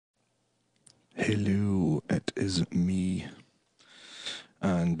Hello, it is me.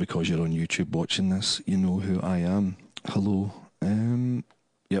 And because you're on YouTube watching this, you know who I am. Hello.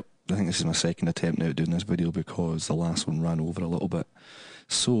 Yep, I think this is my second attempt now at doing this video because the last one ran over a little bit.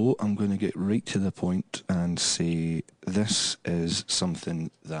 So I'm going to get right to the point and say this is something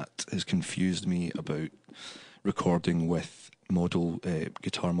that has confused me about recording with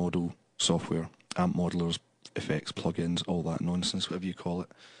guitar model software, amp modelers, effects, plugins, all that nonsense, whatever you call it.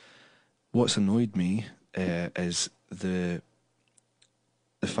 What's annoyed me is the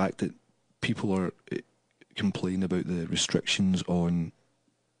fact that people are complaining about the restrictions on,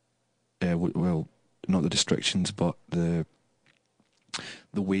 well, not the restrictions, but the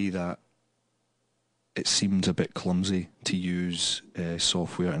way that it seems a bit clumsy to use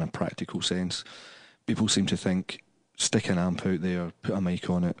software in a practical sense. People seem to think, stick an amp out there, put a mic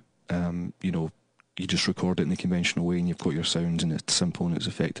on it, you just record it in the conventional way and you've got your sounds and it's simple and it's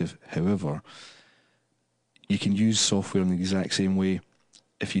effective. However, you can use software in the exact same way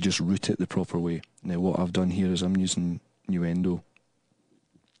if you just route it the proper way. Now what I've done here is I'm using Nuendo,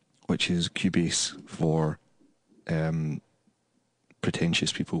 which is Cubase for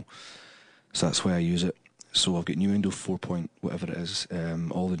pretentious people. So that's why I use it. So I've got Nuendo 4 point whatever it is,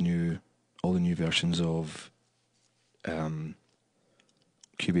 all the new versions of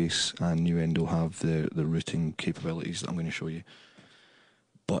Cubase and Nuendo have the routing capabilities that I'm going to show you.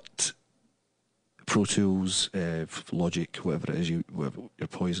 But Pro Tools, Logic, whatever it is, your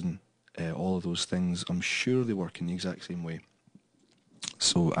Poison, all of those things, I'm sure they work in the exact same way.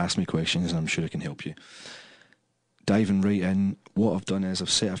 So ask me questions and I'm sure I can help you. Diving right in, what I've done is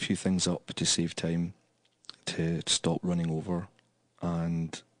I've set a few things up to save time, to stop running over.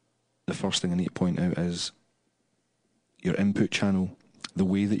 And the first thing I need to point out is your input channel. The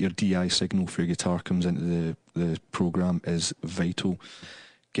way that your DI signal for your guitar comes into the program is vital.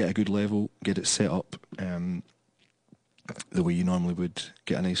 Get a good level, get it set up the way you normally would.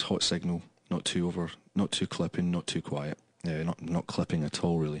 Get a nice hot signal, not too clipping, not too quiet. Not clipping at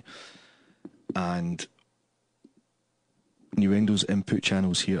all, really. And Nuendo's input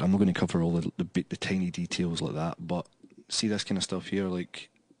channels here, I'm not going to cover all the tiny details like that, but see this kind of stuff here, like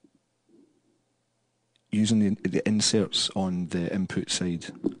using the inserts on the input side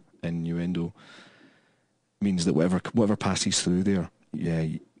in Nuendo means that whatever passes through there,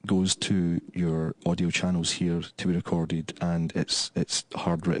 goes to your audio channels here to be recorded, and it's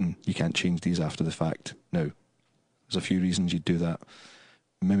hard written. You can't change these after the fact. Now, there's a few reasons you'd do that.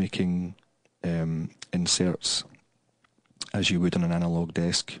 Mimicking inserts as you would on an analog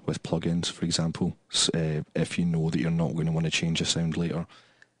desk with plugins, for example, if you know that you're not going to want to change the sound later.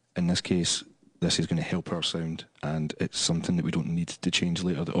 In this case, this is going to help our sound, and it's something that we don't need to change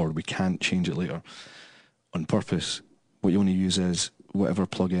later, or we can't change it later on purpose. What you want to use is whatever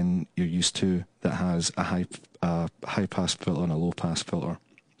plugin you're used to that has a high pass filter and a low pass filter,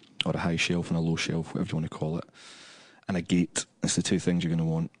 or a high shelf and a low shelf, whatever you want to call it, and a gate. That's the two things you're going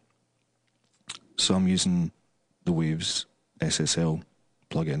to want. So I'm using the Waves SSL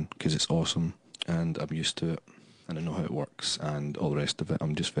plugin because it's awesome and I'm used to it and I know how it works, and all the rest of it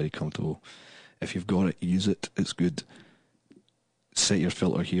I'm just very comfortable. If you've got it, use it, it's good. Set your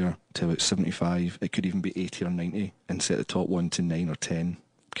filter here to about 75, it could even be 80 or 90, and set the top one to 9 or 10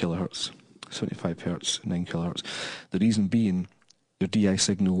 kilohertz, 75 hertz, 9 kilohertz. The reason being, your DI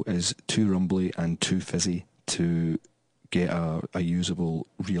signal is too rumbly and too fizzy to get a usable,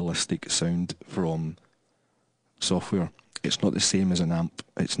 realistic sound from software. It's not the same as an amp.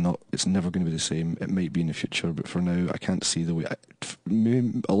 It's never going to be the same. It might be in the future, but for now, I can't see the way.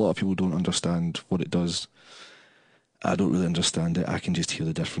 A lot of people don't understand what it does. I don't really understand it. I can just hear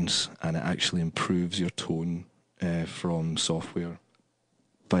the difference, and it actually improves your tone from software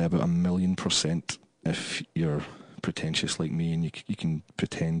by about 1,000,000% if you're pretentious like me and you can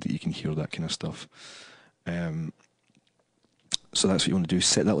pretend that you can hear that kind of stuff. So that's what you want to do.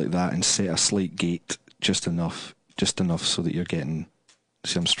 Set that like that and set a slight gate, just enough so that you're getting,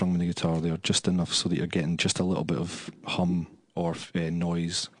 see I'm strumming the guitar there, just enough so that you're getting just a little bit of hum or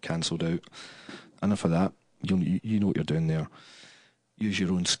noise cancelled out. Enough of that. You know what you're doing there. Use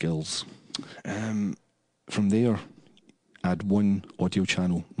your own skills. From there, add one audio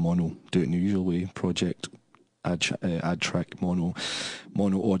channel, mono. Do it in the usual way. Project, add track, mono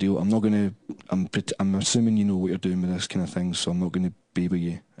audio. I'm assuming you know what you're doing with this kind of thing, so I'm not going to baby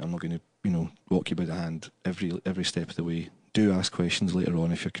you. I'm not going to walk you by the hand every step of the way. Do ask questions later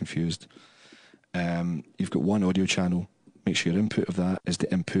on if you're confused. You've got one audio channel. Make sure your input of that is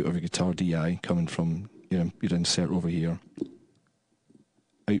the input of your guitar DI coming from your insert over here.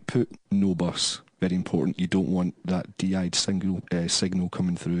 Output, no bus. Very important. You don't want that DI signal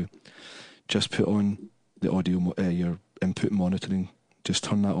coming through. just put on the audio, your input monitoring, just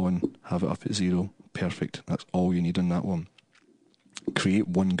turn that on, have it up at 0, perfect, that's all you need on that one. Create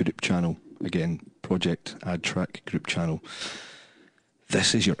one group channel, again, project, add track, group channel.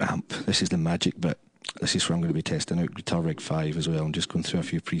 This is your amp, this is the magic bit. This is where I'm going to be testing out Guitar Rig 5 as well, and just going through a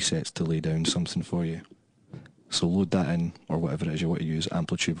few presets to lay down something for you. So load that in, or whatever it is you want to use,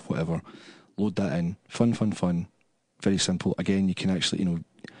 Amplitude, whatever. Load that in, fun, very simple. Again, you can actually,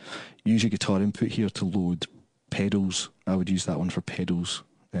 use your guitar input here to load pedals. I would use that one for pedals,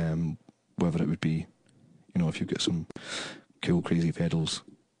 whether it would be, if you've got some cool, crazy pedals,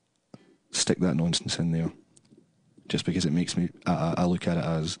 stick that nonsense in there. Just because it makes me, I look at it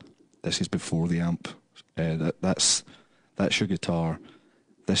as, this is before the amp. That's your guitar.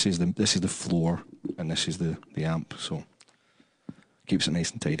 This is the floor, and this is the amp. So keeps it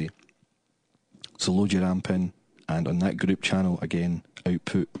nice and tidy. So load your amp in, and on that group channel again,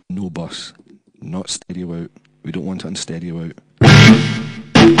 output no bus, not stereo out. We don't want it on stereo out.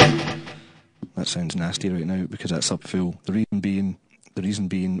 That sounds nasty right now because that's up full. The reason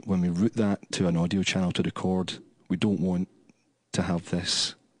being, when we route that to an audio channel to record, we don't want to have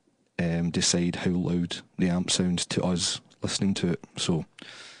this decide how loud the amp sounds to us listening to it. So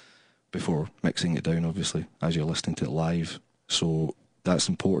before mixing it down, obviously, as you're listening to it live. So that's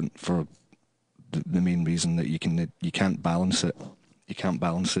important for the main reason that you can't balance it. You can't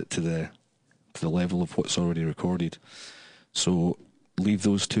balance it to the level of what's already recorded. So leave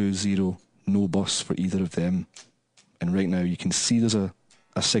those two 0, no bus for either of them. And right now you can see there's a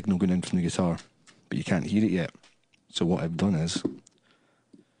signal going in from the guitar, but you can't hear it yet. So what I've done is,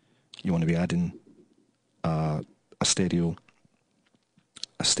 you want to be adding a stereo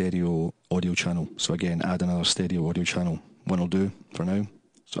audio channel. So again, add another stereo audio channel. One will do for now.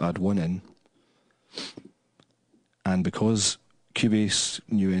 So add one in. And because Cubase,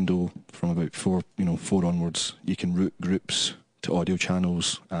 Nuendo, from about 4 onwards, you can route groups to audio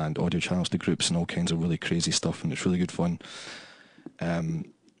channels and audio channels to groups and all kinds of really crazy stuff, and it's really good fun.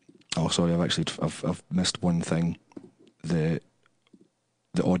 Oh, sorry, I've missed one thing. The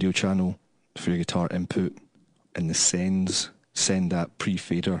audio channel for your guitar input and the send that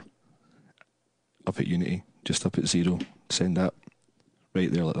pre-fader up at Unity, just up at 0. Send that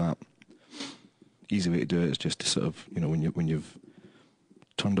right there like that. Easy way to do it is just to sort of, when you've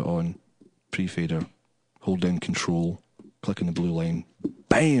turned it on, pre-fader, hold down Control, click on the blue line,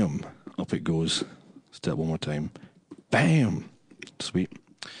 bam, up it goes. Let's do it one more time. Bam, sweet.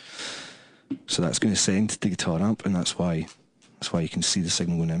 So that's going to send to the guitar amp, and that's why you can see the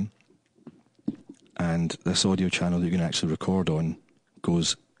signal going in. And this audio channel that you're going to actually record on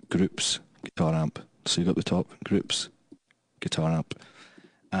goes groups, guitar amp. So you've got the top, groups, guitar amp,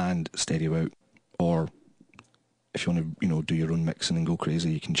 and stereo out. Or if you want to, do your own mixing and go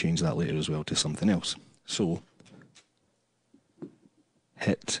crazy, you can change that later as well to something else. So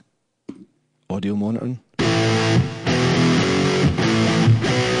hit audio monitoring.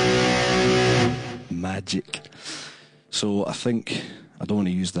 Magic. So I think I don't want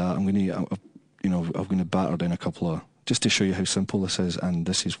to use that. I'm going to batter down a couple of, just to show you how simple this is, and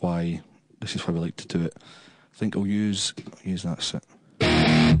this is why we like to do it. I think I'll use that set.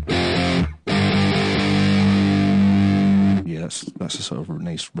 Yeah, that's a sort of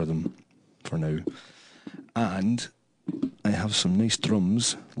nice rhythm for now. And I have some nice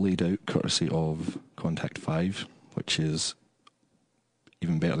drums laid out courtesy of Contact 5, which is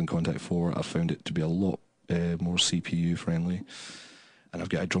even better than Contact 4. I found it to be a lot more CPU friendly. And I've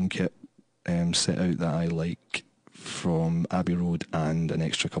got a drum kit set out that I like from Abbey Road, and an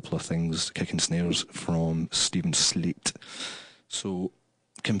extra couple of things, kick and snares, from Stephen Slate. So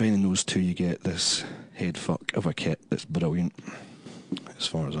combining those two, you get this head fuck of a kit that's brilliant, as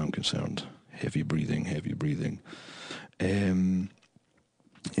far as I'm concerned. Heavy breathing.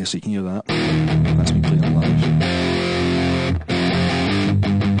 Yeah, so you can hear that. That's me playing live.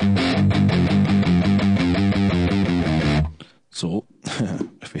 So,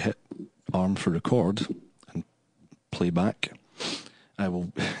 if we hit arm for record and play back, I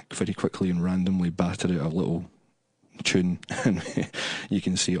will very quickly and randomly batter out a little tune, and you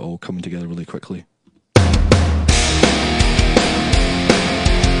can see it all coming together really quickly.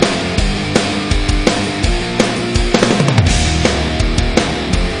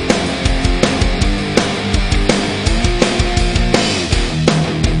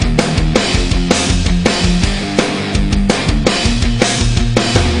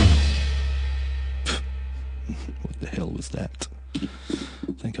 What the hell was that? I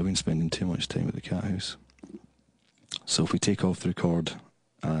think I've been spending too much time at the cat house. So if we take off the record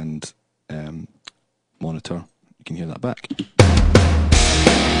and monitor, you can hear that back.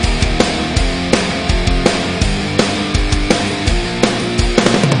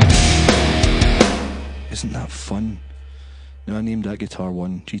 have fun. Now I named that guitar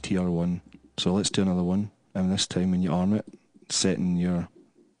 1, GTR1, so let's do another one, and this time when you arm it, setting your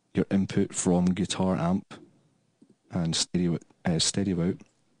input from guitar amp and stereo out.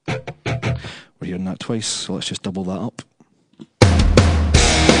 We're hearing that twice, so let's just double that up.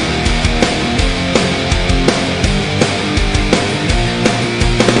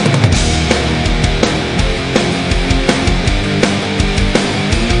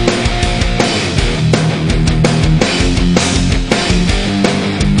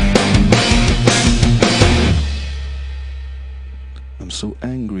 I'm so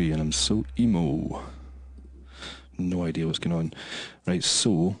angry and I'm so emo. No idea what's going on. Right,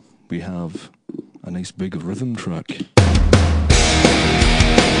 so we have a nice big rhythm track.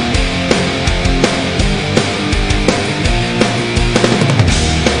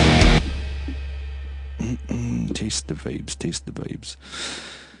 Taste the vibes, taste the vibes.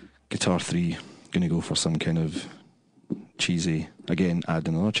 Guitar 3, gonna go for some kind of cheesy. Again, add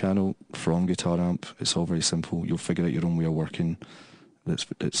another channel from guitar amp. It's all very simple. You'll figure out your own way of working.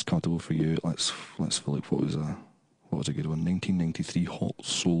 It's comfortable for you. Let's feel like what was a good one? 1993 hot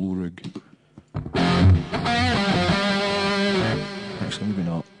solo rig. Actually, maybe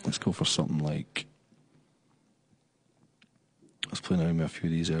not. Let's go for something like. I was playing around with a few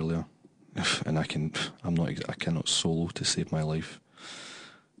of these earlier, and I cannot solo to save my life.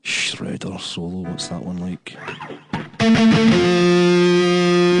 Shredder solo. What's that one like?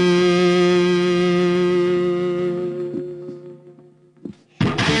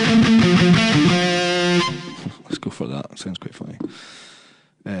 Let's go for that. Sounds quite funny.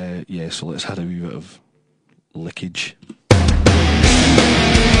 Yeah, so let's add a wee bit of lickage.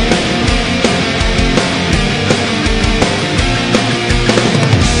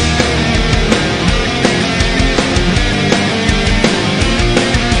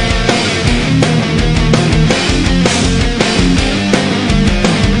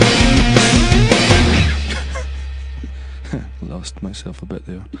 Lost myself a bit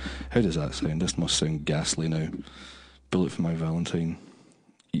there. How does that sound? This must sound ghastly now. Bullet for My Valentine.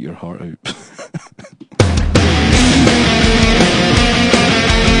 Eat your heart out.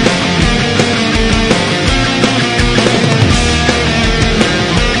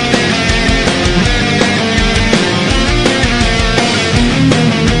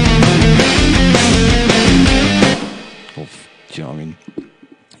 Oh, do you know what I mean?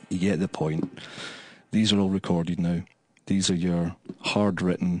 You get the point. These are all recorded now. These are your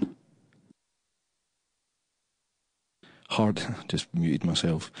just muted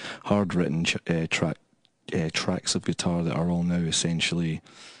myself, hard-written tracks of guitar that are all now essentially,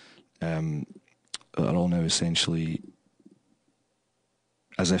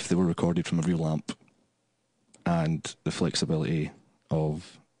 as if they were recorded from a real amp, and the flexibility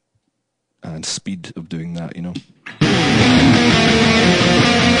of and speed of doing that, you know.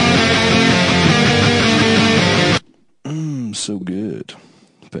 So good.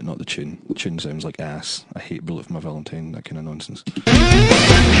 But not the tune. The tune sounds like ass. I hate Bullet for My Valentine, that kind of nonsense.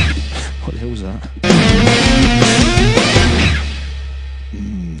 What the hell was that?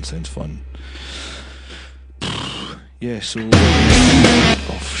 Sounds fun. Yeah, so...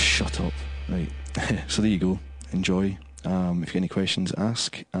 Oh, shut up. Right. So there you go. Enjoy. If you have any questions,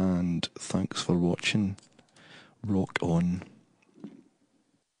 ask. And thanks for watching. Rock on.